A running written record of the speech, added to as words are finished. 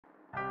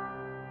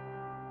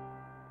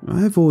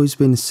I have always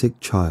been a sick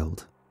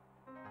child.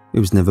 It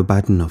was never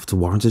bad enough to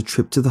warrant a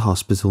trip to the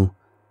hospital,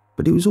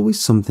 but it was always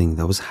something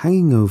that was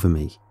hanging over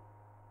me.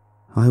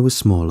 I was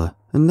smaller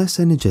and less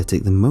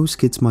energetic than most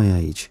kids my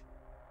age.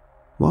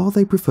 While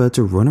they preferred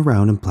to run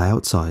around and play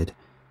outside,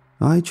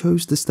 I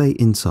chose to stay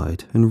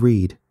inside and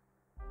read.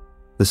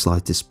 The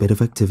slightest bit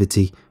of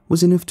activity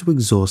was enough to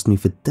exhaust me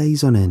for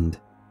days on end.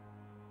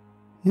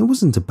 It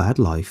wasn't a bad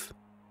life,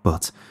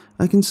 but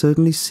I can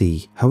certainly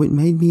see how it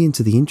made me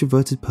into the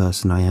introverted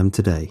person I am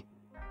today.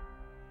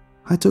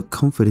 I took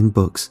comfort in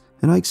books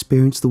and I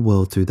experienced the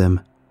world through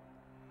them.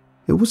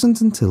 It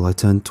wasn't until I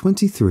turned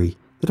 23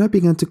 that I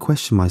began to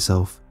question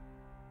myself.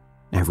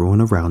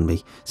 Everyone around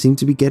me seemed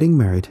to be getting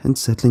married and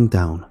settling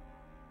down,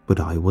 but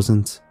I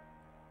wasn't.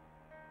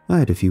 I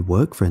had a few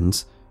work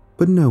friends,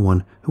 but no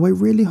one who I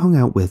really hung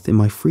out with in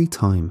my free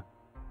time.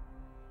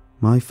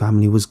 My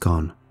family was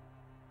gone.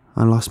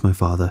 I lost my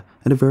father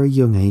at a very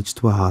young age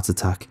to a heart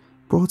attack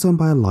brought on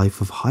by a life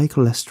of high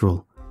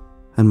cholesterol,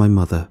 and my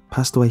mother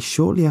passed away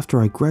shortly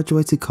after I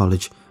graduated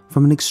college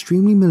from an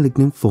extremely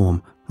malignant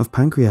form of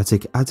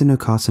pancreatic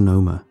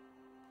adenocarcinoma.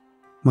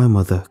 My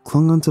mother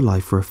clung on to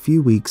life for a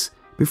few weeks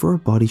before her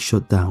body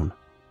shut down.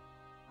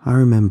 I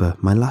remember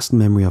my last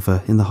memory of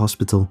her in the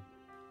hospital.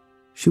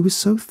 She was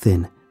so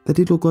thin that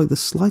it looked like the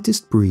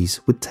slightest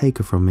breeze would take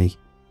her from me.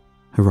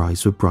 Her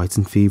eyes were bright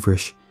and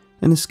feverish,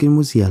 and her skin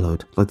was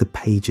yellowed like the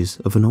pages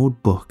of an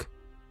old book.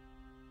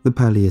 The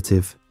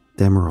palliative,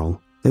 Demerol,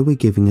 they were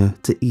giving her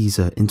to ease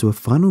her into her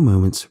final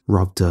moments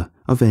robbed her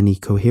of any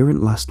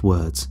coherent last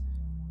words.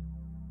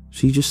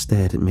 She just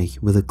stared at me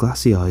with her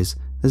glassy eyes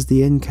as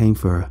the end came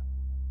for her.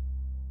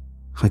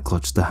 I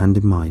clutched her hand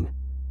in mine,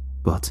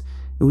 but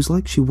it was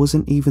like she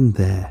wasn't even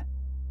there.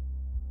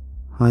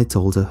 I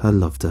told her I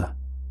loved her.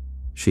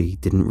 She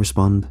didn't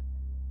respond.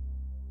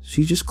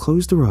 She just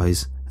closed her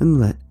eyes and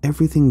let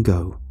everything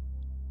go.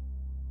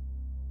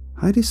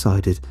 I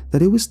decided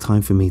that it was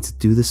time for me to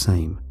do the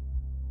same.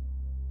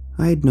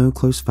 I had no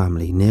close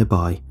family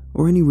nearby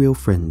or any real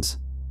friends.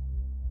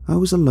 I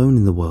was alone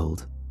in the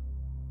world.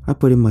 I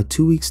put in my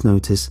 2 weeks'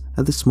 notice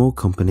at the small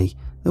company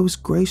that was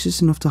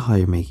gracious enough to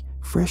hire me,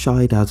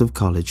 fresh-eyed out of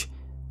college,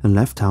 and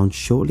left town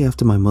shortly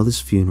after my mother's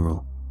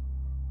funeral.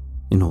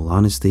 In all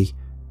honesty,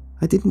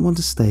 I didn't want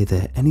to stay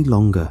there any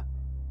longer.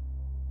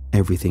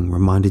 Everything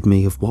reminded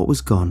me of what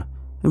was gone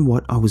and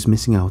what I was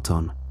missing out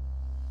on.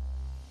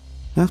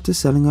 After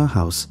selling our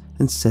house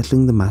and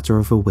settling the matter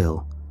of a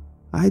will,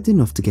 I had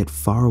enough to get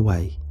far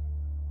away.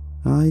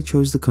 I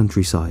chose the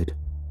countryside.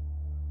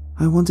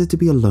 I wanted to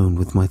be alone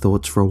with my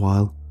thoughts for a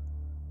while.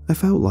 I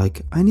felt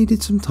like I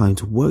needed some time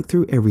to work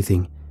through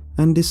everything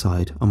and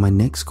decide on my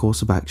next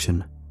course of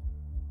action.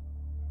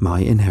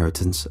 My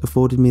inheritance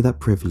afforded me that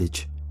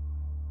privilege.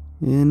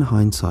 In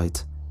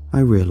hindsight, I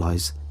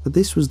realized that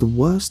this was the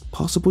worst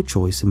possible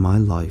choice in my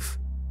life.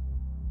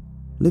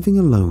 Living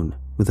alone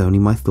with only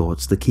my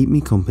thoughts to keep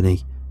me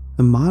company,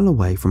 a mile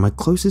away from my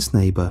closest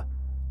neighbor,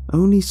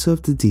 only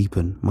served to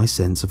deepen my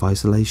sense of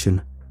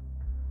isolation.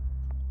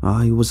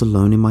 I was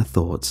alone in my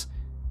thoughts,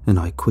 and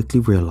I quickly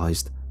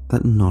realized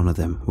that none of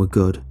them were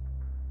good.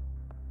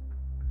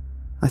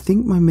 I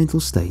think my mental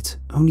state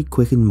only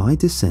quickened my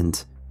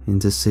descent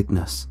into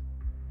sickness.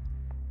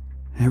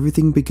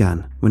 Everything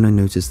began when I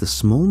noticed a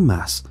small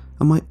mass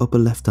on my upper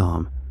left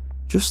arm,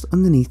 just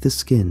underneath the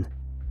skin.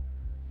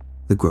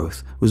 The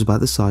growth was about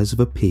the size of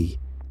a pea,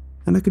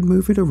 and I could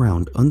move it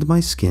around under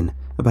my skin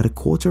about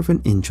 1/4 of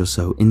an inch or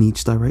so in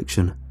each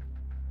direction.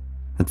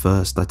 At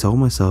first, I told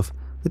myself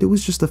that it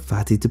was just a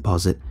fatty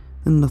deposit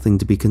and nothing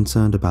to be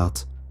concerned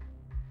about.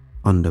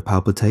 Under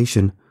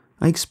palpation,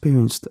 I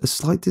experienced a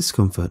slight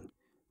discomfort,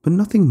 but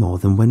nothing more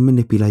than when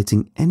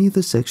manipulating any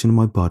other section of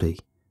my body.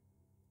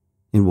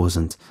 It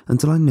wasn't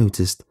until I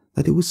noticed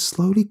that it was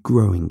slowly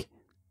growing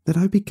that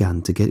I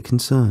began to get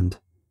concerned.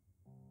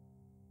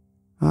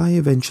 I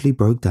eventually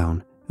broke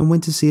down and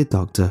went to see a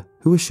doctor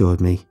who assured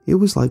me it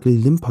was likely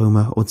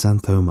lymphoma or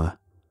xanthoma,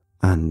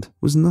 and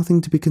was nothing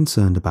to be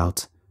concerned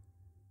about.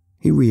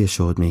 He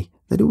reassured me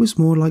that it was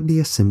more likely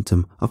a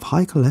symptom of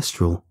high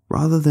cholesterol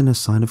rather than a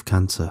sign of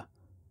cancer.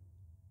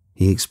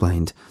 He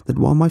explained that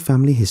while my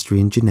family history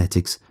and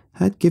genetics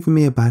had given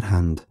me a bad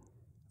hand,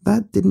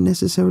 that didn't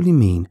necessarily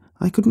mean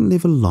I couldn't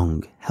live a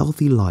long,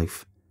 healthy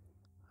life.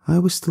 I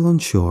was still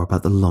unsure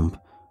about the lump,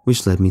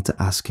 which led me to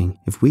asking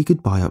if we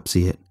could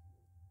biopsy it.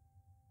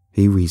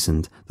 He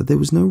reasoned that there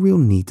was no real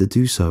need to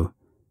do so,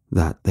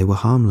 that they were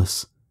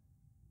harmless.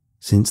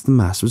 Since the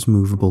mass was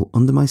movable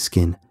under my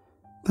skin,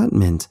 that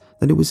meant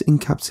that it was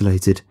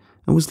encapsulated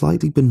and was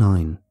likely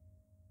benign.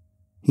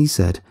 He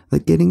said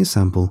that getting a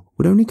sample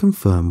would only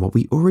confirm what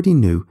we already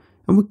knew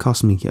and would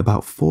cost me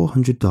about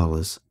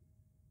 $400.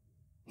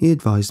 He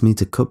advised me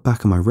to cut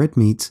back on my red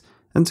meats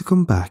and to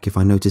come back if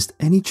I noticed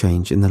any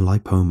change in the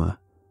lipoma.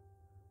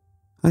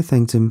 I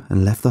thanked him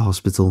and left the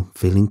hospital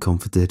feeling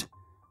comforted.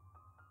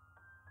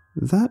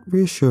 That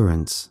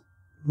reassurance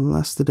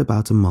lasted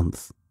about a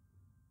month.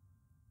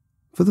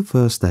 For the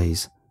first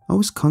days, I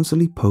was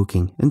constantly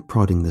poking and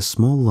prodding the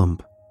small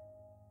lump.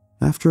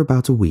 After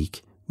about a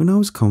week, when I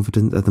was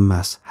confident that the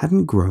mass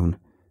hadn't grown,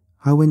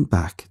 I went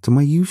back to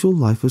my usual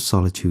life of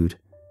solitude.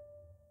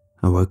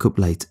 I woke up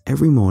late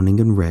every morning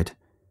and read.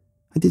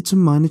 I did some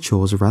minor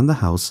chores around the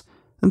house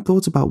and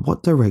thought about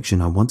what direction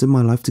I wanted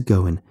my life to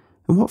go in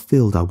and what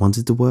field I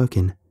wanted to work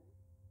in.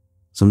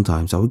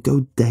 Sometimes I would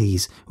go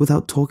days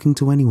without talking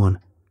to anyone.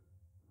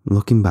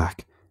 Looking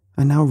back,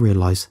 I now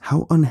realize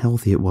how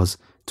unhealthy it was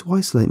to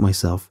isolate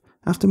myself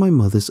after my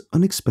mother's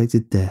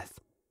unexpected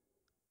death.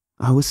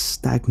 I was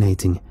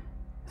stagnating,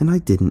 and I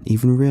didn't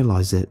even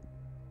realize it.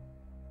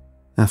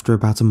 After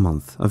about a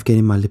month of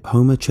getting my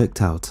lipoma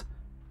checked out,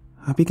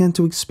 I began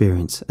to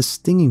experience a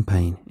stinging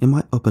pain in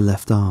my upper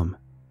left arm.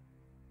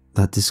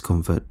 That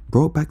discomfort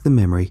brought back the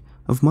memory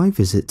of my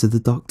visit to the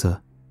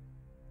doctor.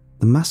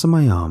 The mass on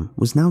my arm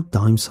was now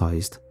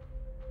dime-sized.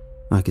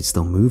 I could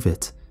still move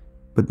it,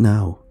 but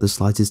now the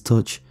slightest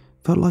touch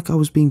felt like I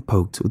was being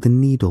poked with a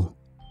needle.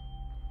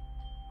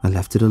 I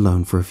left it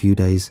alone for a few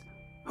days,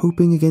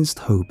 hoping against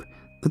hope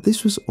that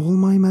this was all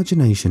my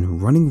imagination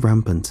running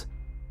rampant,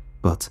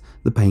 but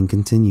the pain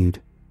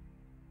continued.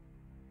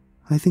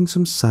 I think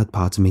some sad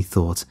part of me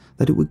thought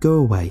that it would go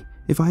away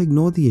if I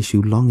ignored the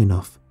issue long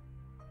enough.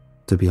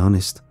 To be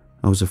honest,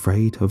 I was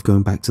afraid of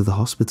going back to the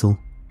hospital.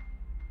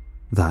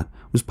 That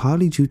was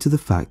partly due to the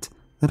fact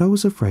that I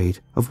was afraid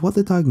of what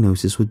the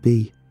diagnosis would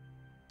be.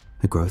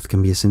 A growth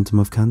can be a symptom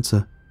of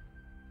cancer.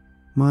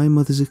 My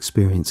mother's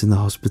experience in the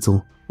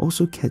hospital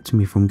also kept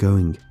me from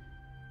going.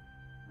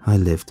 I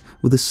lived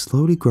with a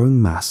slowly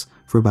growing mass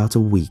for about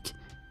a week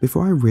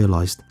before I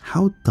realized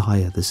how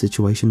dire the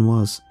situation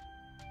was.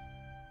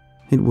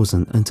 It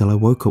wasn't until I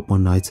woke up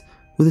one night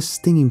with a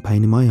stinging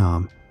pain in my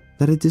arm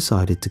that I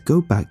decided to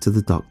go back to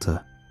the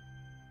doctor.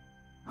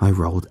 I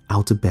rolled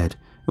out of bed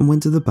and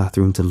went to the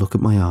bathroom to look at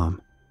my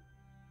arm.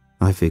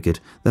 I figured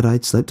that I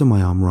had slept on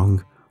my arm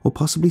wrong or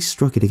possibly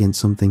struck it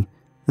against something,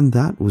 and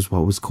that was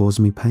what was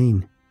causing me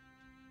pain.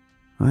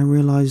 I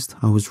realized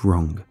I was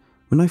wrong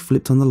when I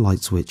flipped on the light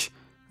switch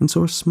and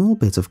saw a small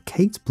bit of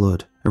caked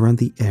blood around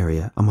the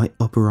area on my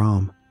upper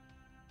arm.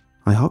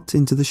 I hopped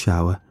into the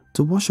shower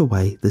to wash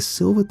away the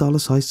silver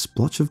dollar-sized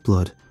splotch of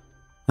blood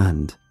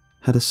and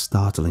had a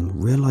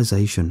startling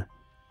realization.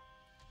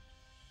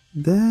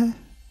 There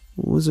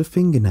was a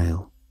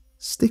fingernail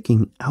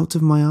sticking out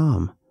of my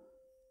arm.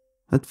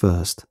 At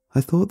first, I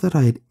thought that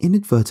I had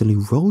inadvertently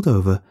rolled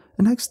over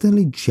and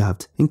accidentally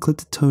jabbed and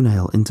clipped a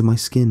toenail into my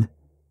skin.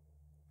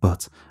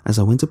 But as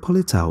I went to pull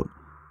it out,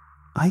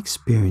 I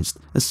experienced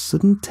a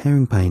sudden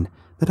tearing pain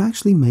that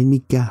actually made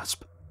me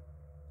gasp.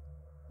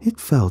 It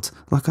felt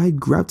like I had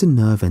grabbed a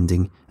nerve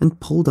ending and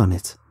pulled on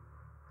it.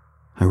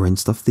 I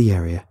rinsed off the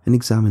area and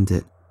examined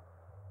it.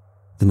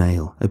 The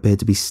nail appeared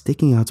to be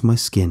sticking out of my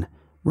skin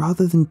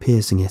rather than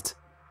piercing it.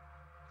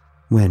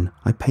 When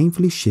I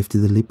painfully shifted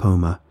the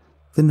lipoma,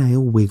 the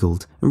nail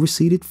wiggled and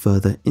receded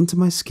further into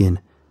my skin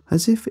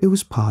as if it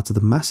was part of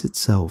the mass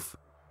itself.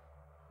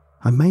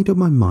 I made up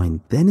my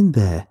mind then and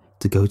there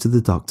to go to the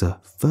doctor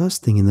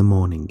first thing in the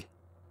morning.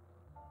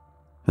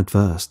 At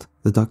first,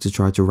 the doctor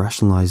tried to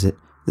rationalize it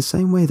the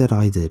same way that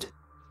I did.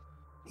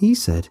 He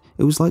said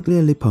it was likely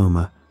a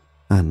lipoma,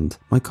 and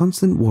my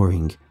constant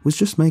worrying was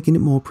just making it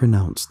more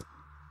pronounced.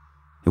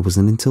 It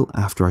wasn't until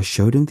after I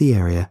showed him the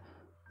area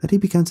that he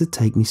began to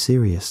take me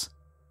serious.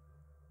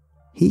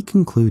 He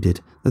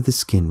concluded that the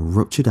skin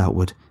ruptured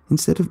outward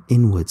instead of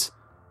inwards,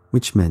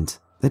 which meant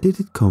that it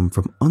had come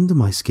from under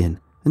my skin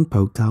and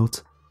poked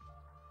out.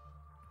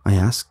 I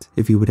asked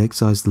if he would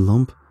excise the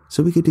lump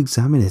so we could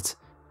examine it,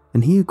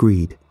 and he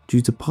agreed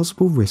due to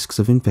possible risks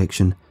of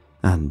infection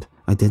and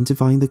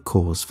identifying the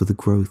cause for the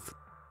growth.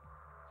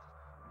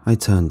 I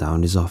turned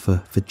down his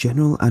offer for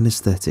general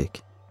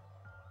anesthetic.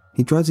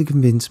 He tried to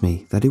convince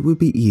me that it would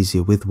be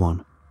easier with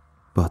one,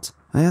 but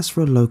I asked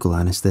for a local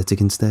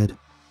anesthetic instead.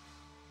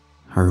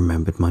 I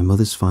remembered my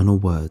mother's final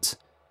words.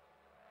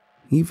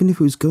 Even if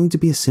it was going to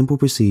be a simple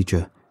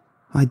procedure,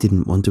 I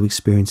didn't want to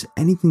experience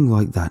anything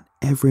like that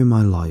ever in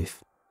my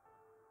life.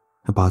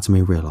 A part of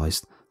me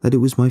realized that it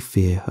was my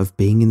fear of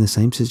being in the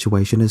same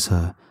situation as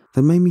her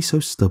that made me so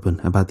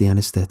stubborn about the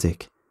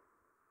anesthetic.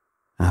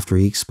 After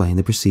he explained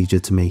the procedure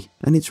to me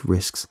and its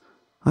risks,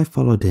 I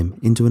followed him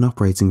into an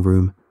operating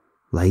room,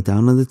 lay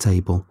down on the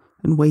table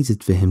and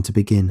waited for him to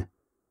begin.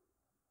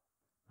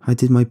 I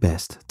did my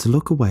best to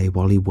look away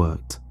while he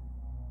worked.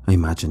 I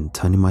imagined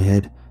turning my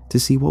head to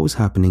see what was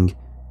happening,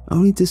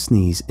 only to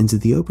sneeze into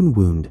the open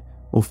wound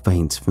or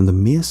faint from the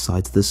mere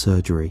sight of the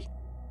surgery.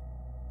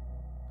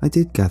 I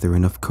did gather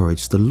enough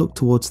courage to look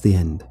towards the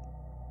end.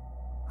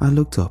 I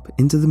looked up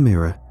into the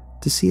mirror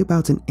to see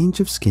about an inch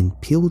of skin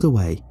peeled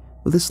away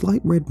with a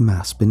slight red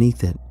mass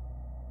beneath it.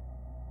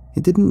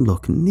 It didn't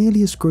look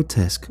nearly as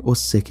grotesque or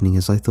sickening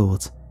as I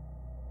thought.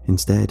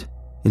 Instead,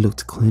 it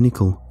looked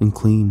clinical and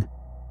clean.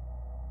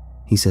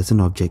 He set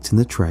an object in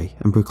the tray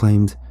and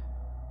proclaimed,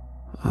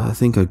 "I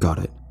think I got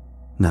it.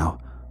 Now,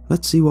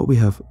 let's see what we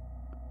have."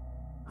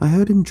 I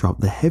heard him drop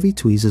the heavy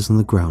tweezers on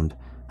the ground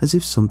as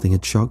if something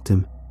had shocked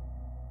him.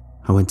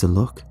 I went to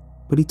look,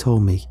 but he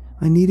told me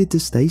I needed to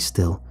stay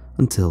still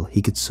until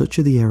he could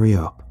suture the area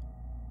up.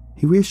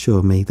 he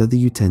reassured me that the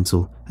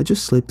utensil had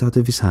just slipped out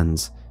of his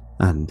hands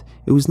and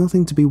it was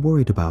nothing to be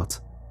worried about.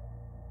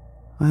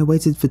 I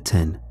waited for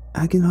 10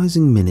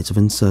 agonizing minutes of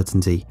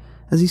uncertainty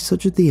as he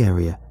suturated the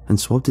area and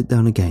swabbed it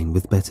down again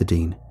with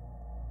betadine.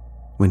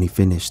 When he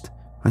finished,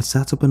 I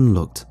sat up and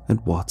looked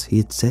at what he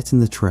had set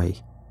in the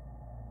tray.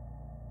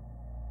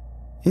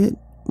 It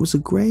was a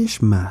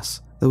greyish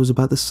mass that was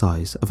about the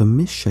size of a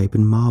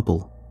misshapen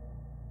marble.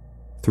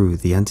 Through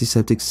the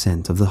antiseptic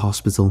scent of the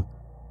hospital,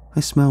 I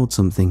smelled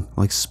something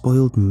like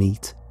spoiled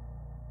meat.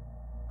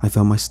 I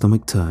felt my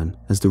stomach turn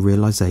as the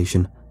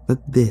realization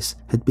that this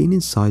had been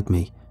inside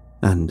me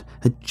and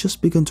had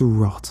just begun to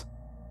rot.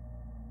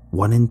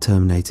 One end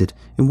terminated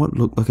in what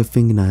looked like a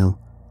fingernail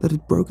that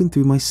had broken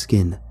through my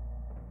skin.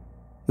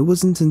 It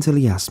wasn't until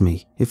he asked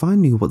me if I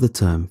knew what the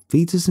term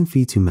fetus and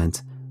fetu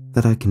meant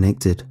that I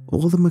connected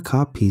all the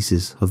macabre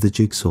pieces of the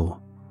jigsaw.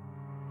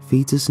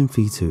 Fetus and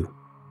fetu,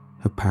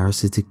 a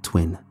parasitic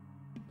twin.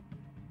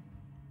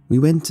 We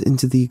went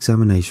into the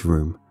examination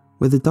room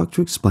where the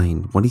doctor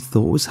explained what he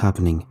thought was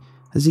happening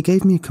as he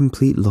gave me a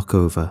complete look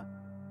over.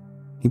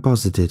 He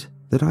posited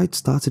that I'd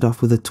started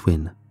off with a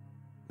twin,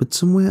 but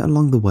somewhere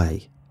along the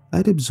way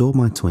I'd absorbed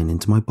my twin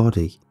into my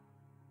body.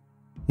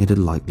 It had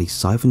likely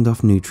siphoned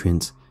off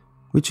nutrients,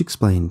 which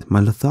explained my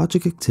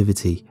lethargic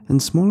activity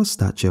and smaller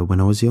stature when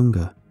I was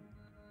younger.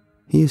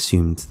 He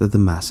assumed that the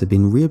mass had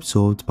been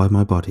reabsorbed by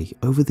my body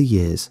over the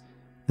years,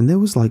 and there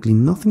was likely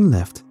nothing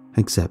left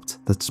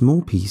except that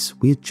small piece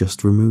we had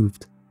just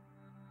removed.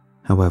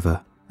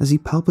 However, as he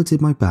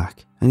palpated my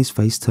back and his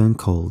face turned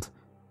cold,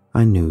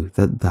 I knew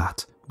that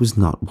that was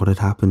not what had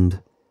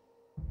happened.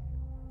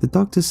 The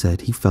doctor said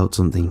he felt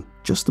something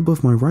just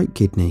above my right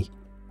kidney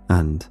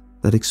and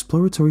that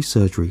exploratory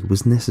surgery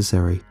was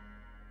necessary.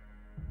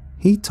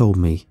 He told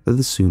me that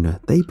the sooner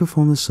they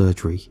performed the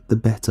surgery, the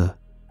better.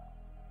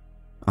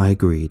 I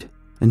agreed,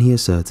 and he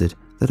asserted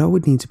that I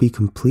would need to be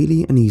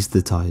completely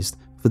anesthetized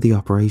for the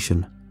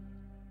operation.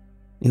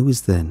 It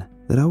was then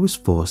that I was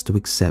forced to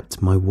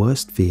accept my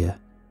worst fear.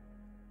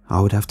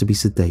 I would have to be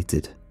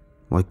sedated,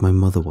 like my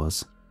mother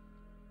was.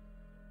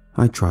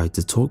 I tried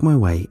to talk my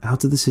way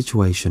out of the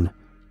situation,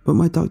 but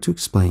my doctor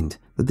explained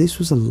that this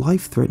was a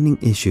life-threatening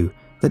issue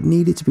that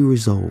needed to be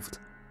resolved.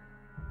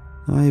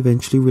 I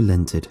eventually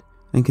relented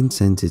and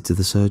consented to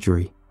the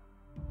surgery.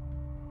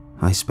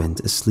 I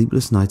spent a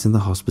sleepless night in the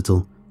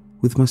hospital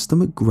with my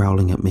stomach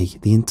growling at me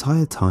the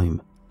entire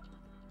time.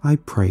 I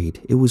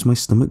prayed it was my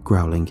stomach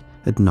growling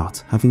at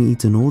not having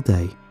eaten all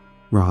day,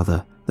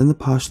 rather than the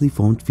partially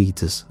formed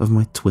fetus of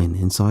my twin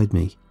inside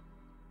me.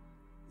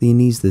 The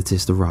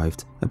anaesthetist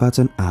arrived about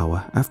an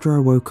hour after I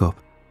woke up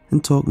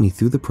and talked me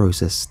through the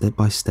process step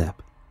by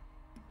step.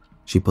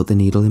 She put the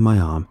needle in my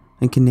arm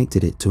and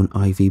connected it to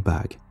an IV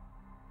bag.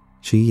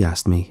 She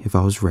asked me if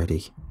I was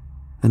ready,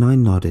 and I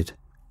nodded,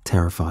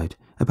 terrified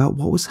about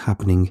what was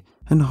happening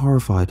and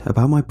horrified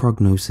about my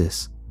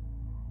prognosis.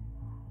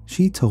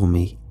 She told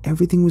me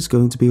everything was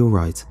going to be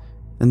alright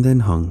and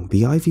then hung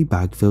the IV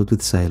bag filled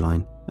with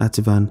saline,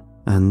 Ativan,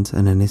 and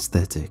an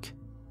anesthetic.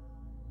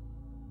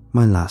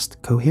 My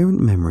last coherent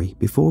memory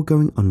before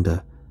going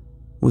under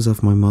was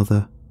of my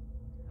mother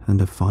and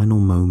her final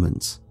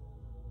moments.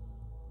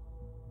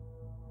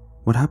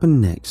 What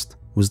happened next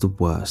was the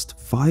worst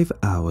 5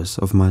 hours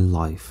of my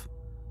life.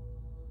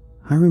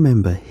 I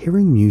remember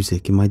hearing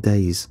music in my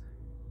daze.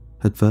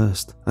 At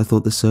first, I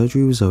thought the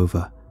surgery was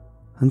over,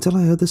 until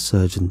I heard the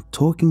surgeon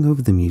talking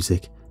over the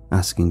music,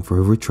 asking for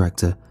a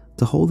retractor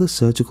to hold the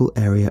surgical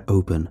area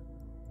open.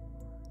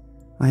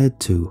 I had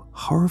two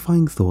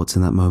horrifying thoughts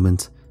in that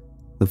moment.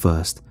 The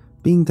first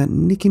being that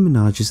Nicki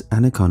Minaj's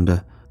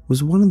Anaconda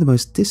was one of the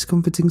most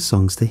discomforting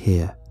songs to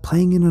hear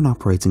playing in an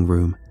operating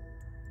room.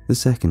 The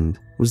second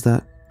was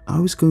that I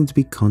was going to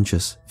be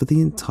conscious for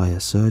the entire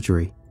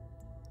surgery.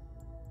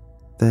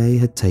 They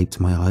had taped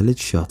my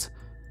eyelids shut,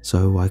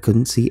 so I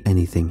couldn't see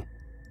anything,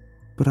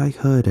 but I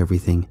heard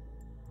everything.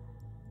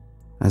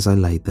 As I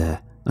laid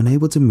there,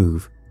 unable to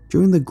move,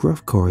 during the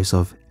gruff chorus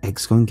of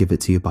 "X Gon Give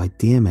It To You" by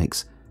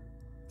DMX,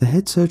 the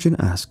head surgeon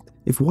asked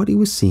if what he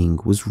was seeing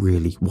was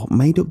really what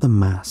made up the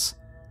mass.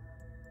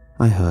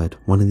 I heard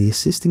one of the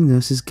assisting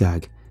nurses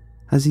gag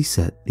as he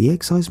set the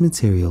excised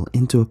material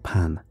into a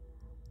pan.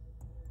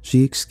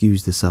 She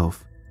excused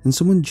herself, and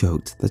someone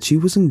joked that she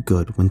wasn't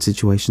good when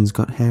situations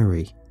got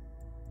hairy.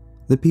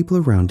 The people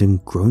around him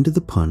groaned at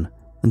the pun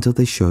until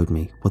they showed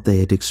me what they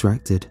had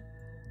extracted.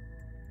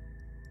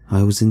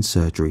 I was in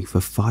surgery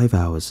for 5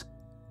 hours,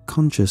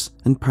 conscious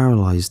and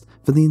paralyzed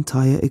for the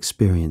entire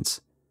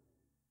experience.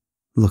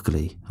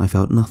 Luckily, I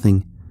felt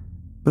nothing,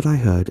 but I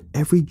heard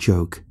every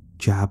joke,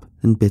 jab,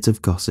 and bit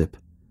of gossip.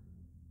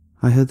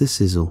 I heard the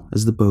sizzle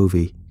as the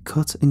bovie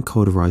cut and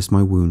cauterized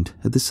my wound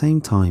at the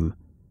same time.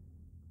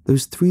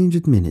 Those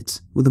 300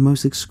 minutes were the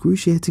most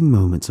excruciating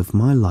moments of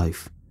my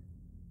life.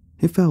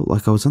 It felt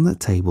like I was on that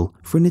table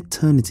for an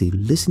eternity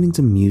listening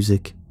to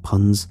music,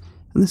 puns,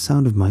 and the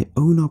sound of my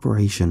own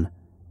operation.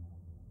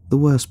 The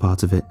worst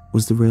part of it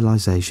was the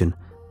realization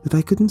that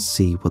I couldn't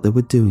see what they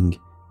were doing,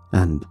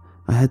 and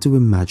I had to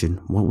imagine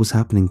what was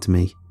happening to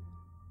me.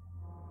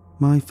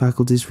 my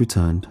faculties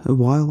returned a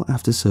while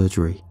after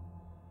surgery.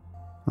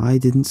 I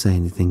didn't say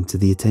anything to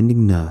the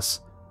attending nurse.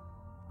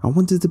 I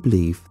wanted to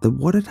believe that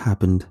what had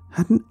happened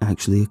hadn't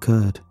actually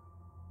occurred.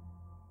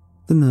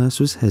 The nurse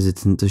was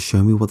hesitant to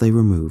show me what they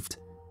removed,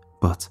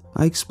 but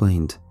I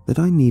explained that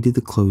I needed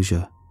the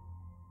closure.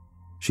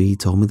 She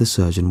told me the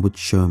surgeon would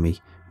show me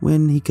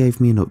when he gave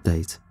me an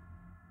update.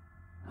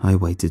 I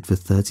waited for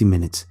 30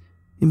 minutes,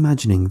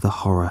 imagining the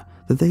horror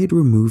that they had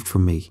removed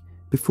from me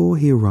before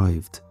he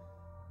arrived.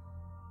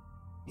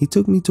 He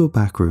took me to a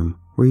back room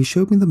where he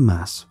showed me the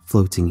mass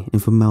floating in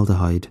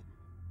formaldehyde.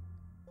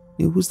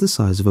 It was the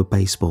size of a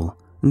baseball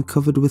and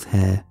covered with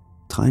hair,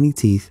 tiny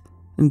teeth,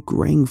 and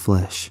graying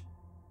flesh.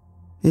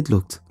 It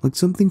looked like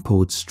something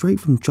pulled straight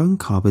from John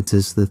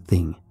Carpenter's The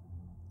Thing.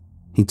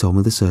 He told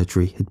me the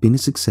surgery had been a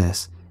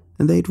success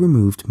and they had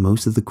removed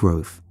most of the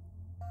growth.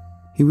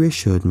 He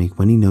reassured me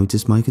when he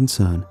noticed my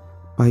concern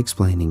by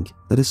explaining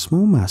that a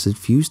small mass had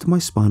fused to my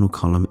spinal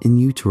column in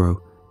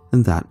utero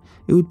and that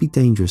it would be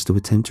dangerous to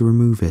attempt to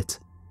remove it.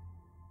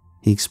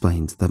 He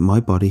explained that my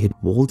body had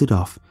walled it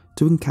off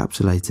to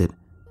encapsulate it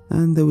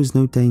and there was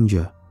no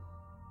danger.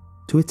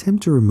 To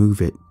attempt to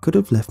remove it could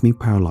have left me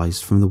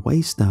paralyzed from the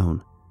waist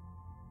down.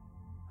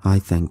 I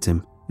thanked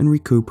him and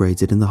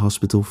recuperated in the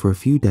hospital for a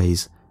few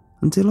days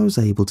until I was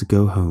able to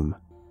go home.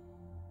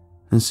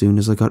 As soon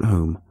as I got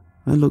home,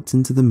 I looked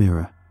into the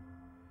mirror.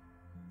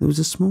 There was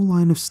a small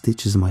line of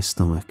stitches in my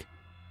stomach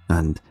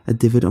and a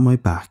divot on my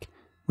back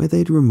where they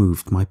had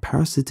removed my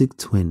parasitic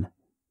twin.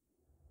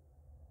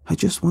 I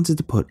just wanted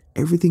to put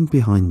everything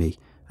behind me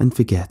and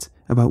forget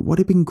about what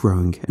had been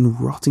growing and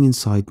rotting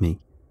inside me.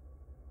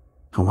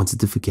 I wanted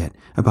to forget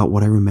about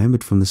what I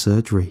remembered from the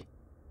surgery.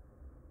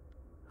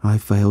 I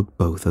failed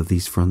both of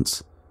these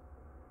fronts.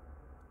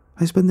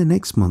 I spent the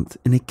next month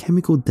in a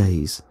chemical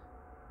daze.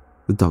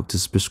 The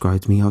doctors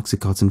prescribed me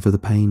Oxycontin for the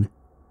pain.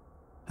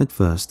 At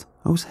first,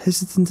 I was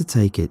hesitant to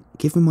take it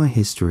given my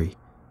history,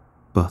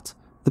 but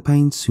the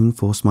pain soon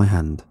forced my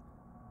hand.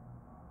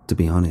 To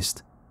be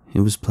honest,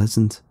 it was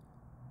pleasant.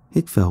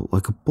 It felt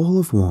like a ball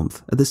of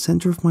warmth at the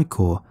center of my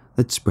core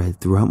that spread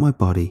throughout my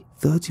body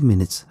 30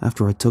 minutes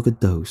after I took a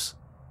dose.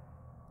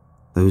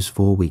 Those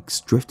 4 weeks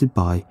drifted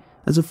by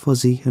as a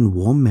fuzzy and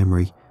warm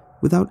memory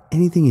without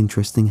anything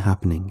interesting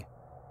happening.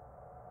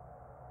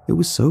 It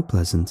was so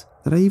pleasant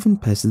that I even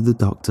pestered the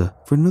doctor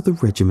for another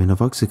regimen of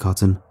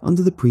Oxycontin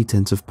under the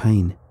pretense of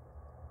pain.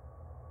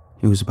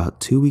 It was about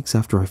 2 weeks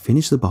after I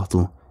finished the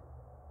bottle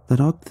that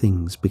odd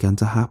things began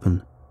to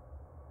happen.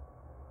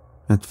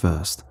 At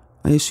first,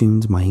 I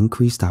assumed my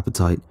increased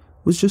appetite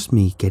was just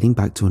me getting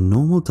back to a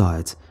normal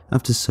diet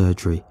after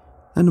surgery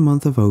and a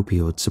month of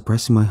opioids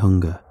suppressing my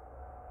hunger.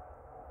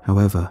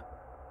 However,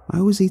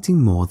 I was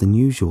eating more than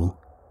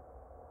usual.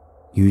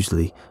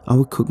 Usually, I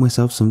would cook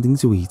myself something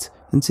to eat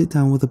and sit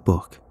down with a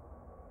book.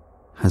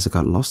 As I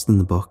got lost in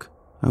the book,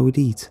 I would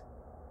eat.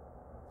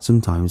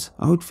 Sometimes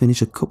I would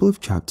finish a couple of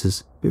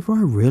chapters before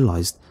I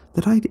realized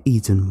that I had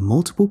eaten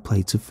multiple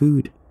plates of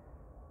food.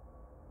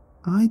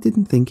 I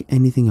didn't think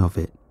anything of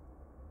it.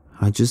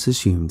 I just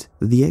assumed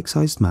that the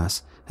excised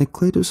mass had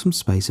cleared up some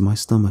space in my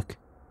stomach.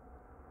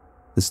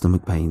 The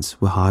stomach pains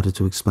were harder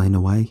to explain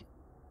away.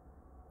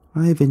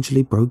 I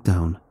eventually broke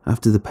down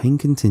after the pain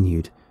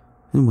continued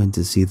and went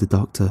to see the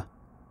doctor.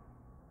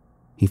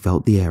 He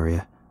felt the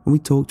area and we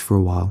talked for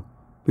a while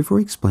before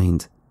he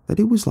explained that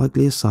it was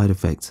likely a side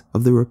effect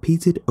of the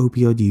repeated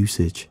opioid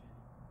usage.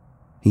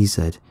 He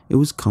said it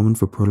was common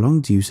for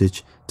prolonged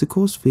usage to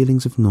cause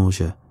feelings of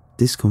nausea,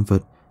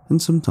 discomfort,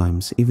 and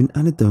sometimes even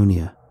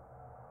anhedonia.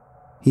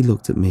 He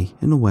looked at me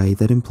in a way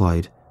that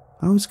implied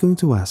I was going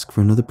to ask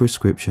for another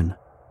prescription.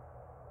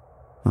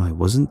 I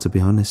wasn't, to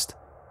be honest,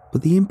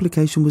 but the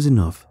implication was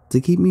enough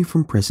to keep me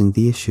from pressing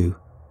the issue.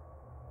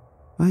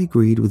 I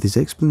agreed with his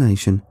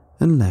explanation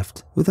and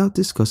left without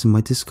discussing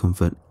my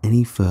discomfort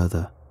any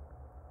further.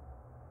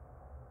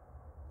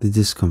 The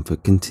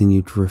discomfort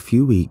continued for a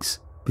few weeks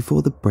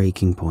before the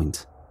breaking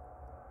point.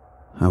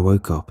 I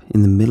woke up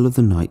in the middle of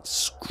the night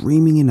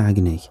screaming in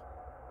agony.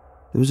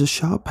 There was a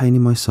sharp pain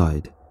in my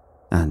side,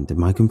 and in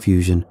my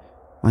confusion,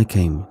 I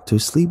came to a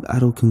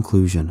sleep-addled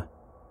conclusion.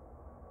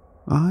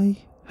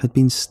 I had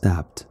been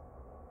stabbed.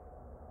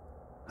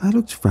 I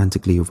looked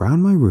frantically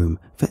around my room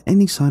for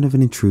any sign of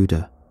an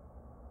intruder,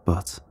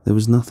 but there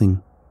was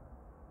nothing.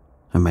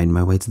 I made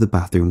my way to the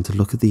bathroom to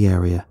look at the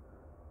area.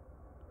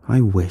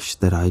 I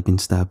wished that I had been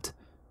stabbed.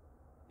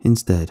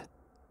 Instead,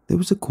 there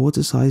was a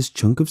quarter-sized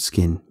chunk of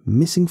skin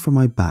missing from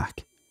my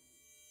back.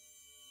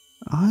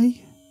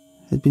 I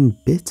had been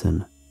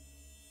bitten.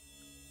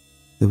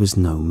 There was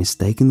no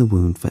mistaking the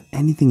wound for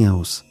anything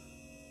else.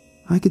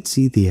 I could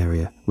see the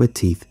area where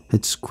teeth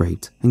had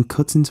scraped and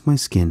cut into my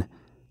skin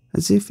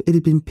as if it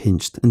had been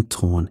pinched and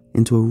torn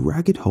into a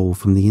ragged hole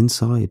from the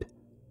inside.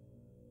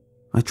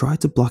 I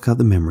tried to block out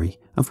the memory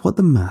of what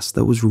the mass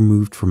that was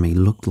removed from me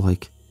looked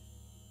like.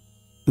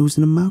 It was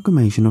an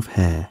amalgamation of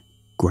hair,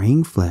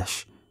 graying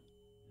flesh,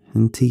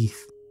 and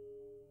teeth.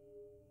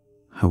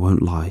 I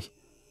won't lie,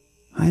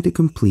 I had a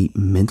complete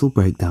mental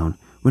breakdown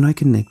when I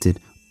connected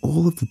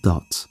all of the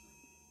dots.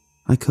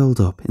 I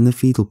curled up in the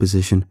fetal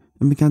position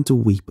and began to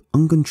weep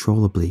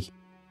uncontrollably.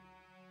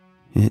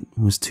 It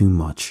was too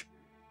much.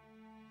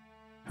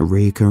 A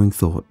recurring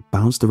thought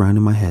bounced around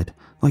in my head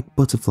like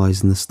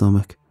butterflies in the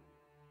stomach.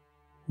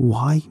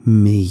 Why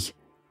me?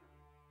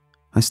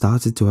 I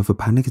started to have a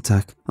panic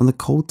attack on the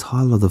cold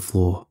tile of the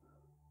floor.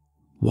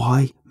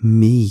 Why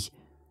me?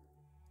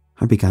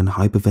 I began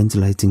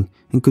hyperventilating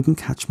and couldn't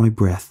catch my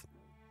breath.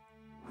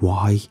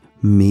 Why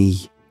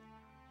me?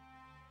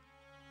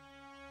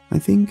 I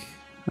think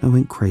I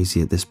went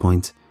crazy at this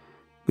point,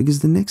 because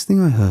the next thing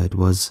I heard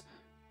was,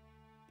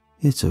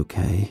 "It's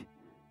okay.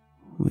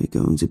 We're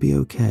going to be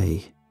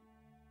okay."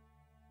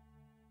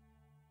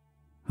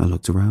 I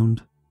looked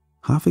around,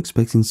 half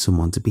expecting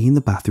someone to be in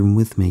the bathroom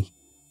with me,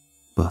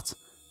 but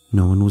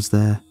no one was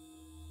there.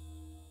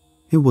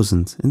 It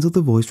wasn't until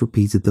the voice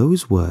repeated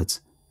those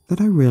words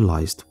that I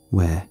realized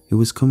where it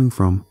was coming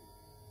from.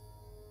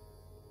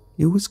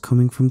 It was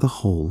coming from the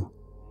hole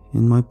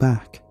in my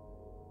back.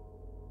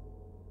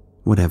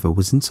 Whatever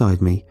was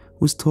inside me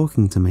was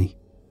talking to me.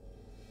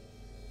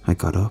 I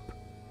got up.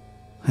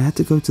 I had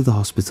to go to the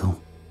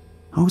hospital.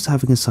 I was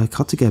having a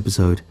psychotic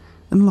episode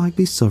and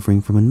likely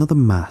suffering from another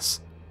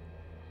mass.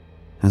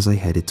 As I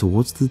headed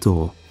towards the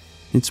door,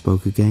 it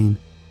spoke again.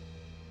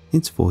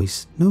 Its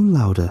voice no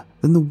louder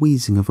than the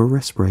wheezing of a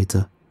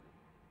respirator.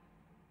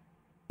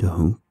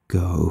 "Don't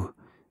go.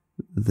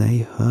 They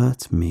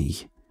hurt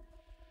me."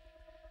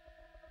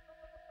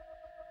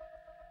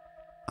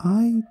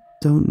 I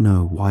don't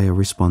know why I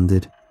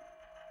responded.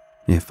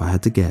 If I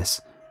had to guess,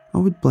 I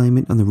would blame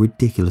it on the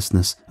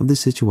ridiculousness of the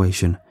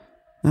situation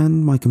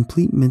and my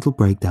complete mental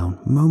breakdown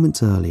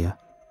moments earlier.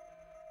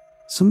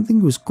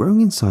 Something was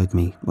growing inside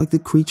me like the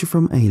creature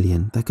from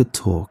Alien that could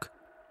talk.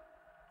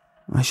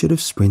 I should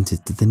have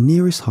sprinted to the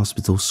nearest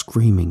hospital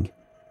screaming,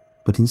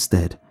 but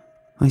instead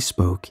I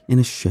spoke in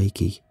a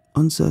shaky,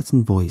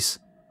 uncertain voice.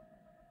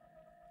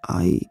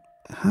 "I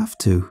have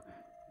to.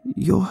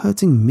 You're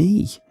hurting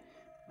me.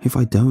 If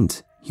I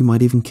don't, you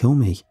might even kill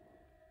me."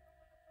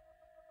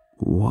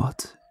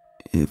 "What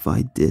if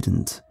I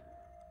didn't?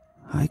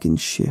 I can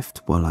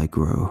shift while I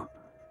grow.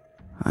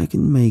 I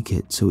can make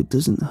it so it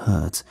doesn't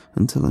hurt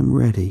until I'm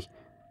ready,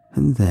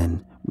 and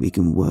then we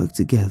can work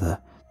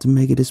together to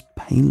make it as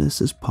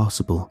painless as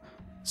possible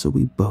so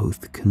we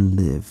both can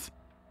live."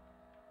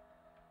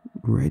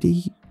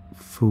 "Ready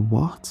for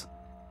what?"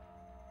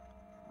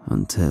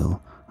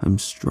 "Until I'm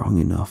strong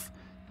enough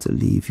to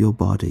leave your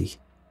body.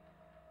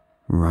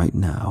 Right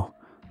now,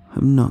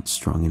 I'm not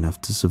strong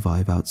enough to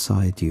survive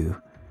outside you.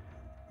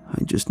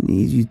 I just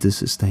need you to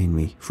sustain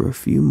me for a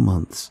few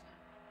months.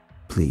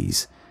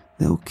 Please,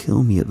 they'll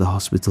kill me at the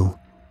hospital.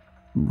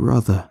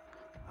 Brother,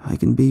 I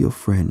can be your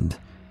friend.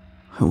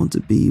 I want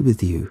to be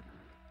with you.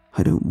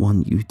 I don't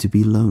want you to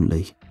be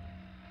lonely.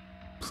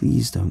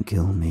 Please don't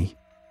kill me."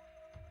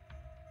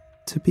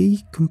 To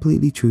be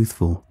completely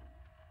truthful,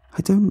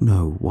 I don't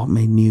know what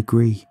made me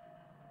agree.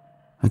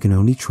 I can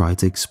only try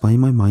to explain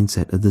my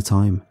mindset at the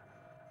time.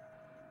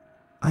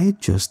 I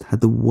had just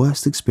had the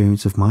worst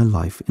experience of my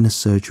life in a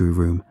surgery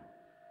room.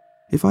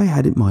 If I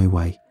had it my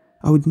way,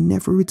 I would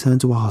never return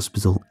to a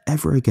hospital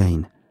ever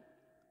again.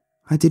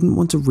 I didn't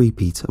want a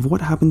repeat of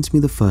what happened to me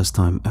the first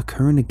time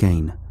occurring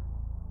again.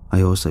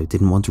 I also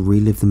didn't want to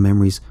relive the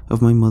memories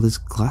of my mother's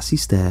glassy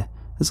stare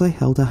as I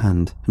held her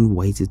hand and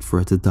waited for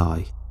her to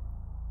die.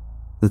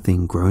 The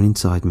thing growing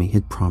inside me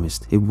had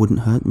promised it wouldn't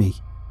hurt me.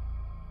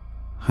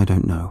 I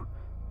don't know,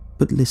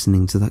 but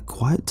listening to that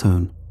quiet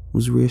tone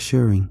was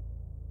reassuring.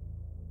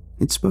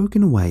 It spoke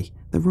in a way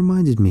that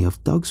reminded me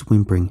of dogs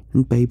whimpering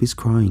and babies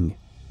crying.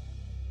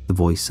 The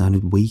voice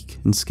sounded weak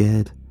and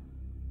scared.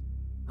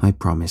 I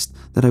promised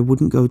that I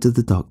wouldn't go to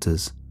the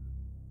doctors.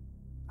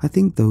 I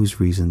think those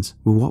reasons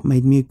were what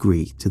made me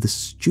agree to the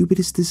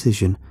stupidest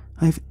decision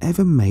I've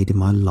ever made in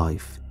my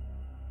life.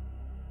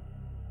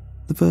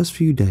 The first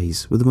few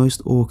days were the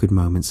most awkward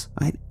moments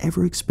I had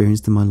ever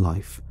experienced in my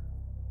life.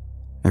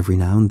 Every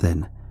now and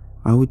then,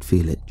 I would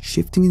feel it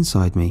shifting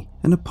inside me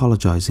and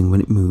apologizing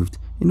when it moved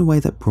in a way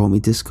that brought me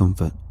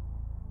discomfort.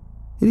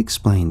 It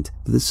explained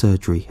that the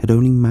surgery had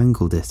only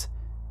mangled it.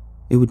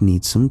 It would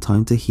need some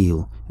time to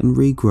heal and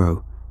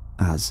regrow,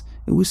 as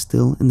it was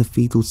still in the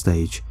fetal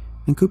stage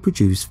and could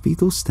produce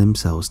fetal stem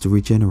cells to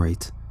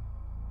regenerate.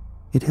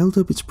 It held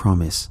up its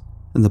promise,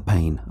 and the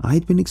pain I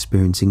had been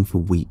experiencing for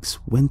weeks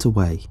went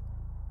away.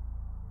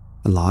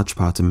 A large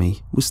part of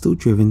me was still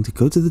driven to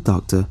go to the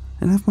doctor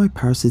and have my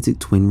parasitic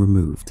twin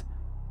removed.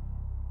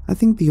 I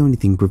think the only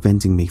thing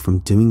preventing me from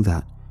doing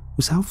that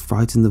was how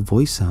frightened the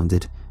voice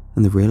sounded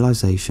and the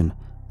realization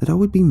that I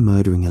would be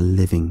murdering a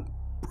living,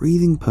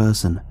 breathing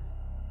person.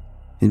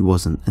 It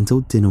wasn't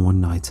until dinner one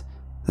night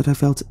that I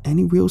felt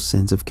any real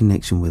sense of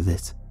connection with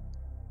it.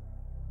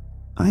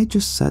 I had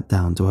just sat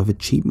down to have a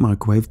cheap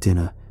microwave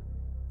dinner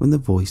when the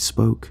voice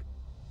spoke.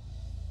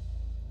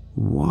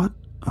 "What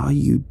are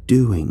you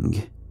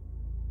doing?"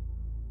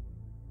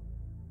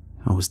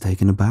 I was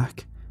taken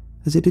aback,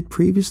 as it had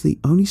previously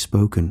only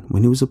spoken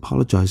when it was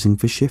apologizing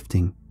for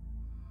shifting.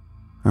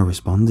 I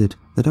responded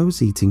that I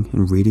was eating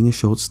and reading a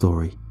short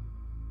story.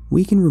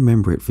 We can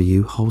remember it for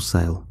you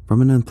wholesale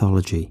from an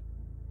anthology.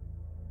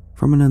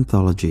 From an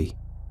anthology.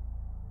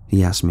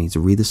 He asked me to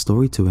read the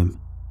story to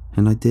him,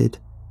 and I did.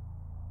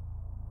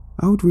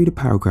 I would read a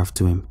paragraph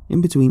to him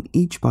in between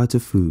each bite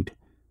of food.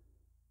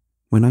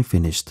 When I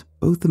finished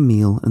both the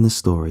meal and the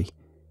story,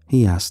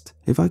 he asked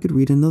if I could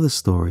read another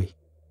story.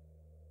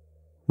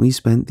 We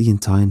spent the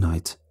entire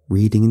night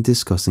reading and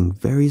discussing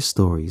various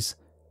stories.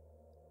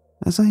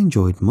 As I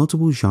enjoyed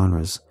multiple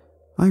genres,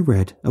 I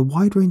read a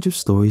wide range of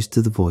stories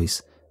to the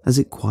voice as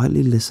it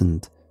quietly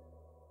listened.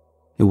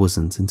 It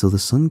wasn't until the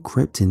sun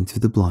crept in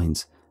through the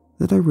blinds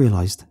that I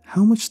realized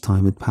how much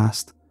time had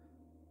passed.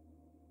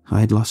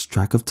 I had lost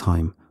track of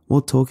time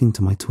while talking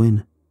to my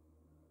twin.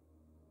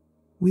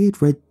 We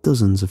had read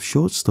dozens of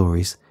short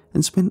stories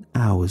and spent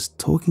hours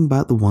talking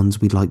about the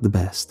ones we liked the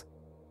best.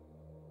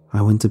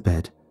 I went to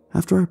bed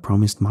after I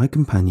promised my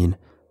companion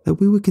that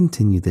we would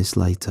continue this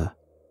later.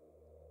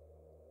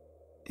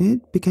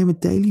 It became a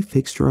daily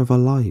fixture of our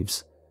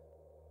lives.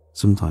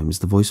 Sometimes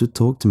the voice would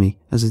talk to me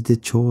as I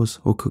did chores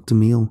or cooked a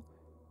meal.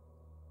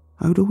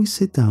 I would always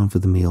sit down for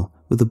the meal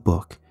with a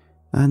book,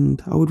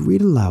 and I would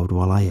read aloud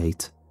while I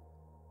ate.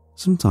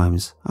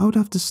 Sometimes I would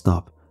have to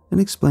stop and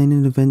explain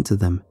an event to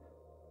them,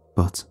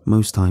 but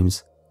most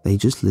times they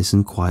just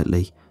listened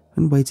quietly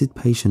and waited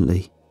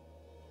patiently.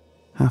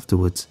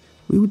 Afterwards,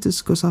 we would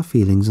discuss our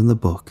feelings on the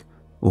book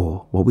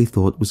or what we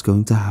thought was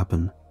going to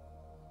happen.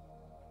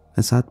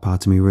 A sad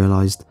part of me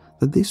realized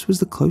that this was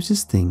the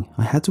closest thing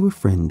I had to a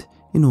friend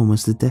in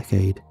almost a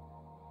decade.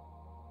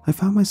 I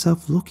found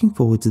myself looking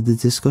forward to the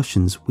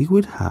discussions we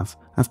would have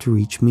after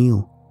each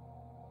meal.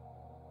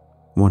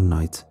 One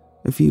night,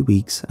 a few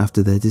weeks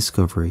after their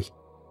discovery,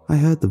 I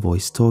heard the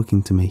voice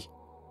talking to me.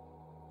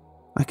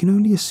 I can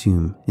only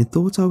assume it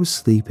thought I was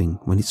sleeping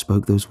when it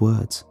spoke those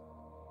words.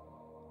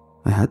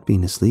 I had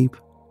been asleep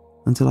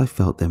until I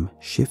felt them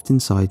shift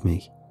inside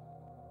me.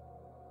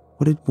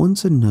 What had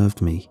once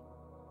unnerved me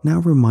now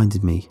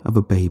reminded me of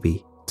a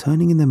baby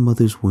turning in their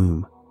mother's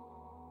womb.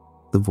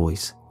 The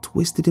voice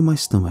twisted in my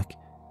stomach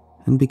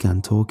and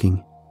began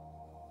talking.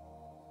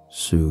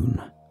 "Soon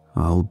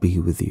I'll be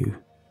with you.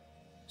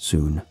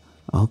 Soon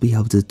I'll be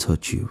able to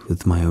touch you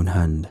with my own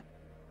hand.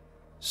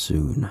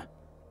 Soon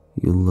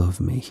you'll love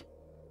me.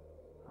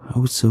 I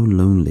was so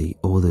lonely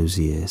all those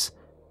years,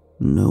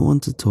 no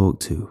one to talk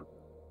to.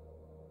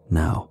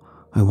 Now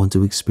I want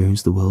to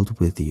experience the world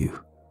with you.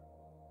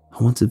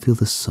 I want to feel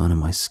the sun on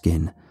my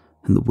skin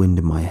and the wind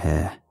in my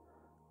hair.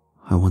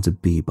 I want to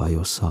be by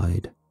your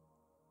side."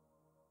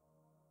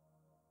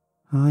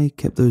 I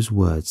kept those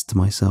words to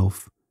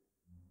myself.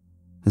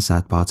 A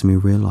sad part of me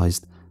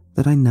realized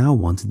that I now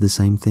wanted the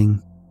same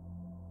thing.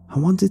 I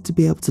wanted to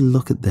be able to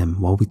look at them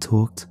while we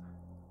talked.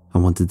 I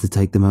wanted to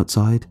take them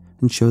outside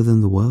and show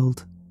them the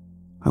world.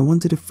 I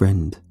wanted a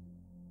friend.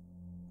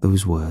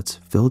 Those words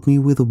filled me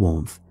with a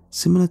warmth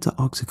similar to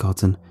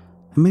Oxycontin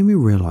and made me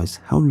realize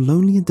how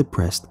lonely and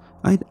depressed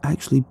I had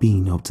actually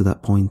been up to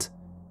that point.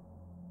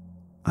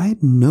 I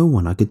had no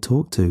one I could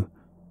talk to,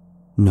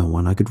 no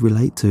one I could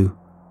relate to.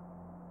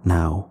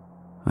 Now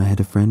I had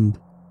a friend.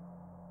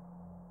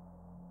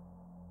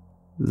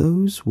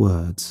 Those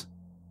words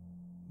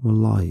were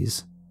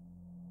lies.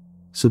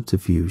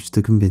 Subterfuge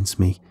to convince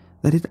me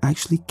that it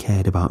actually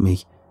cared about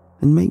me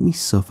and make me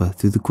suffer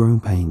through the growing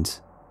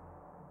pains.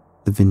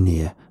 The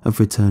veneer of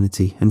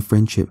fraternity and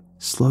friendship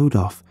slowed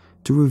off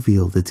to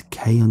reveal the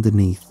decay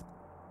underneath.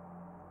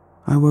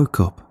 I woke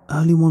up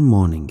early one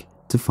morning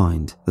to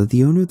find that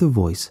the owner of the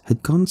voice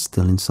had gone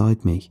still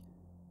inside me.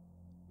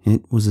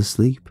 It was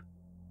asleep.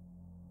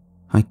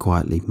 I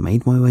quietly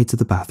made my way to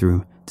the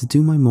bathroom to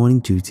do my morning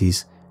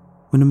duties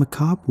when a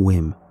macabre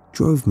whim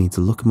drove me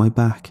to look at my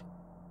back.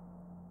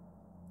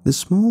 The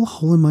small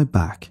hole in my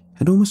back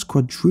had almost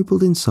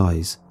quadrupled in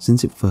size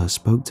since it first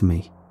spoke to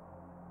me.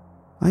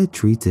 I had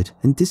treated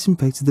and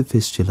disinfected the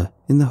fistula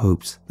in the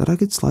hopes that I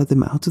could slide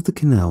them out of the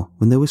canal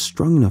when they were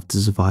strong enough to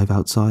survive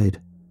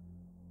outside.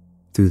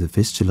 Through the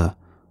fistula,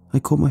 I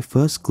caught my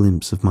first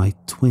glimpse of my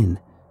twin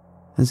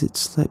as it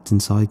slept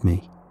inside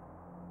me.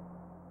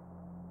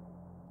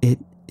 It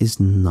is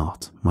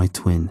not my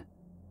twin.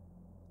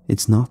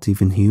 It's not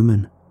even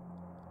human.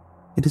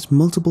 It has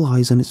multiple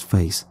eyes on its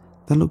face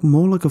that look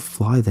more like a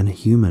fly than a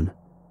human.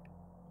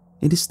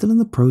 It is still in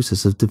the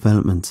process of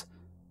development,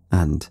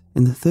 and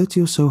in the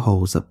 30 or so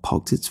holes that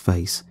pocked its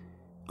face,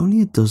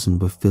 only a dozen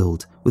were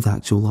filled with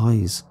actual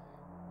eyes.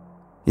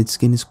 Its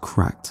skin is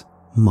cracked,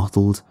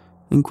 mottled,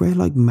 and grey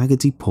like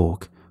maggoty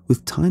pork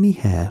with tiny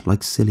hair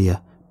like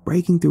cilia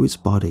breaking through its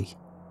body.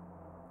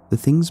 The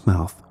thing's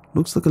mouth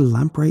looks like a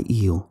lamprey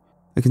eel,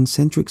 a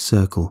concentric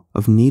circle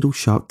of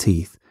needle-sharp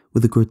teeth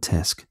with a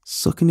grotesque,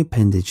 sucking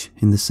appendage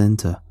in the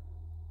centre.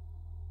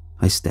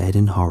 I stared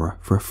in horror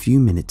for a few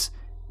minutes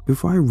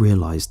before I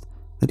realised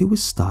that it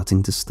was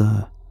starting to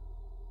stir.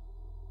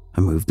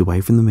 I moved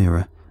away from the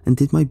mirror and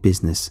did my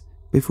business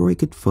before it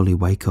could fully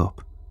wake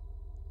up.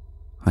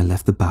 I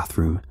left the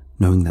bathroom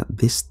knowing that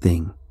this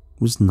thing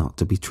was not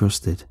to be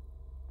trusted.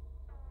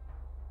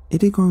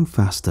 It had grown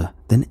faster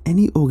than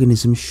any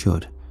organism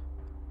should.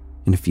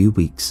 In a few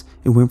weeks,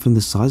 it went from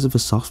the size of a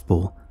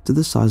softball to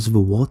the size of a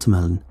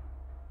watermelon.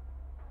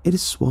 It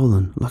is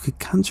swollen like a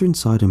cancer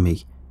inside of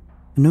me,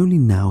 and only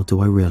now do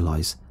I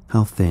realize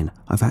how thin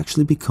I've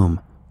actually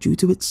become due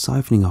to it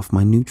siphoning off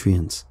my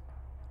nutrients.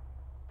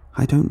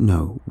 I don't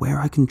know where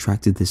I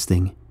contracted this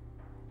thing.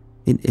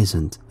 It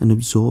isn't an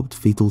absorbed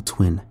fetal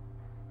twin.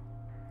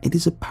 It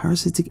is a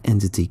parasitic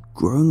entity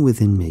growing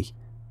within me,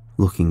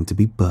 looking to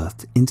be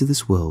birthed into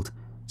this world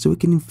so it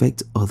can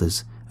infect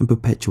others and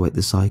perpetuate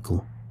the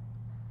cycle.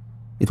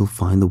 It'll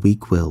find the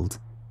weak-willed,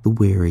 the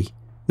weary,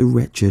 the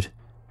wretched,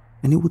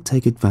 and it will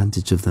take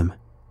advantage of them.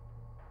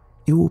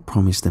 It will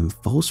promise them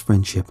false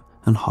friendship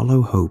and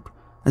hollow hope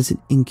as it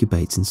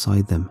incubates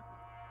inside them.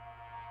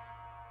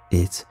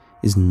 It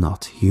is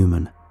not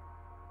human.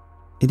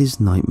 It is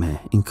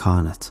nightmare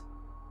incarnate.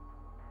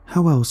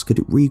 How else could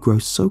it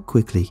regrow so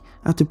quickly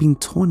after being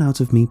torn out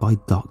of me by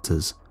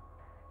doctors?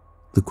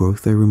 The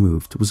growth they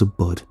removed was a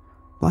bud,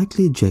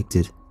 likely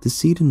ejected to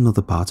seed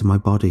another part of my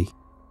body.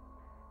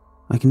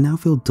 I can now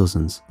feel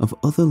dozens of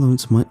other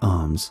loans of my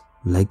arms,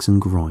 legs and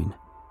groin,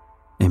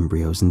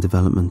 embryos in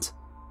development.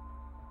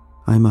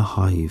 I am a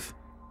hive.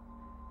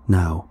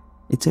 Now,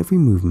 its every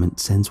movement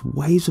sends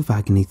waves of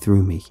agony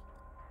through me.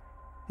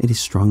 It is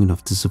strong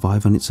enough to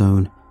survive on its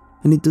own,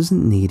 and it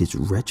doesn't need its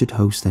wretched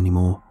host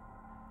anymore.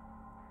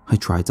 I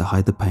try to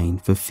hide the pain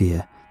for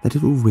fear that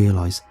it will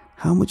realize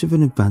how much of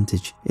an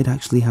advantage it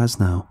actually has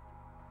now.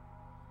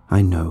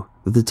 I know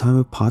that the time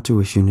of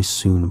parturition is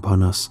soon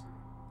upon us,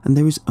 and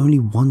there is only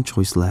one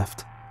choice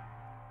left.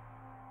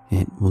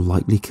 It will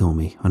likely kill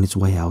me on its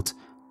way out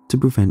to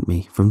prevent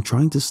me from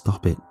trying to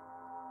stop it.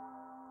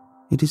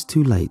 It is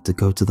too late to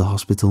go to the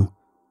hospital.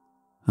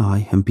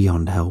 I am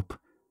beyond help.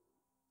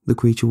 The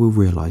creature will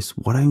realize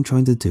what I am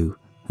trying to do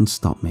and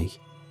stop me.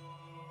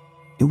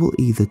 It will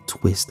either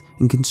twist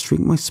and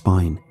constrict my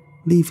spine,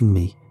 leaving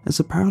me as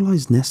a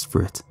paralyzed nest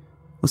for it,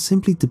 or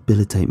simply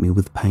debilitate me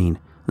with pain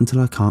until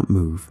I can't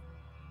move.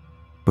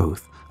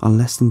 Both are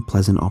less than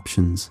pleasant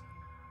options.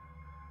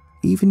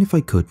 Even if I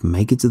could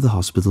make it to the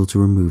hospital to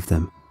remove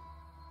them,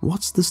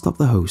 what's to stop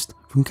the host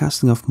from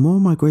casting off more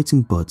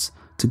migrating buds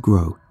to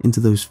grow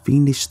into those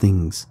fiendish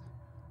things?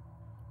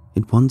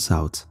 It wants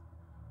out,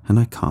 and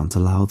I can't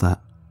allow that.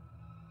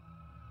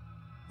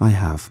 I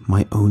have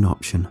my own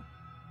option.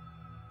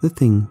 The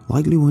thing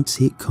likely won't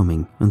see it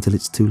coming until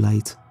it's too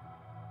late.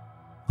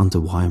 Onto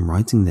why I'm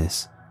writing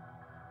this.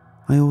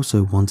 I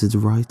also wanted to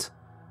write.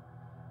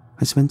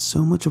 I spent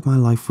so much of my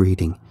life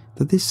reading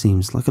that this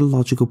seems like a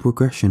logical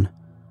progression.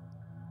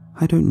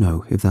 I don't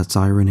know if that's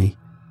irony,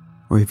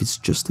 or if it's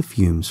just the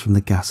fumes from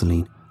the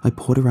gasoline I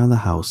poured around the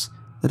house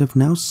that have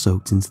now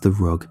soaked into the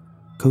rug,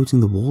 coating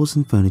the walls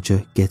and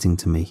furniture getting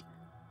to me,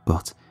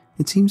 but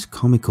it seems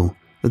comical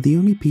that the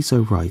only piece I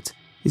write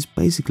is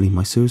basically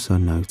my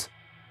suicide note.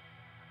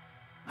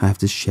 I have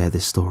to share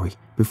this story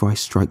before I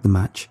strike the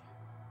match.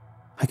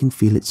 I can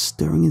feel it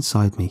stirring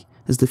inside me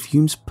as the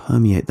fumes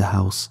permeate the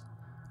house,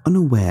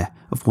 unaware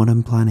of what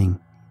I'm planning.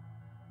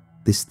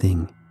 This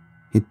thing,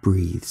 it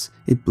breathes,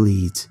 it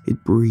bleeds,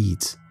 it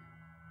breeds,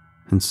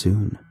 and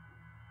soon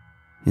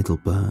it'll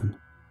burn.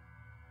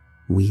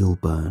 We'll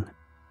burn.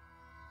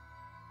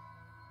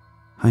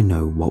 I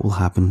know what will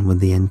happen when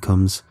the end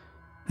comes,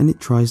 and it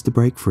tries to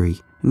break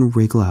free and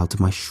wriggle out of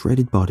my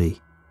shredded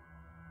body.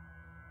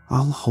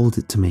 I'll hold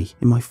it to me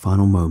in my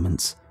final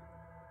moments.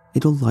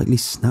 It'll likely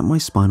snap my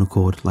spinal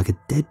cord like a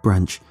dead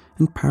branch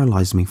and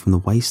paralyze me from the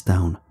waist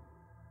down.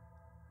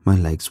 My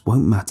legs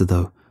won't matter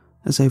though,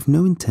 as I have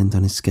no intent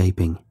on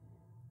escaping.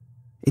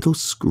 It'll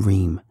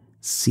scream,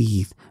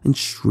 seethe and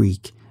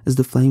shriek as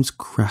the flames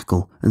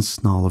crackle and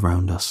snarl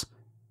around us.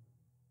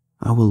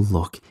 I will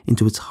look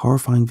into its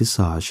horrifying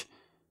visage,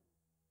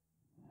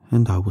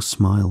 and I will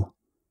smile.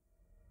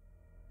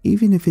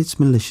 Even if its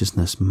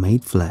maliciousness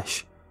made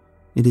flesh,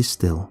 it is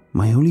still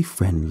my only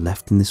friend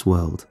left in this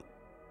world.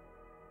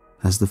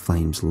 As the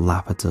flames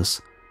lap at us,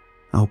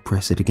 I'll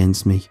press it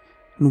against me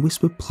and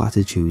whisper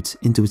platitudes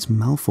into its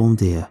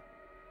malformed ear.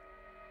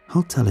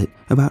 I'll tell it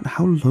about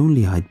how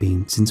lonely I'd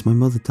been since my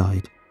mother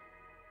died.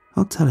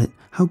 I'll tell it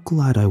how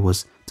glad I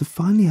was to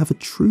finally have a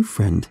true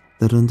friend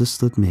that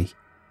understood me.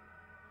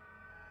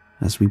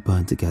 As we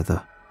burn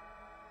together,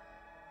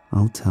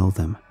 I'll tell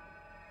them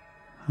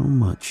how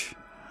much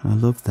I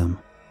love them.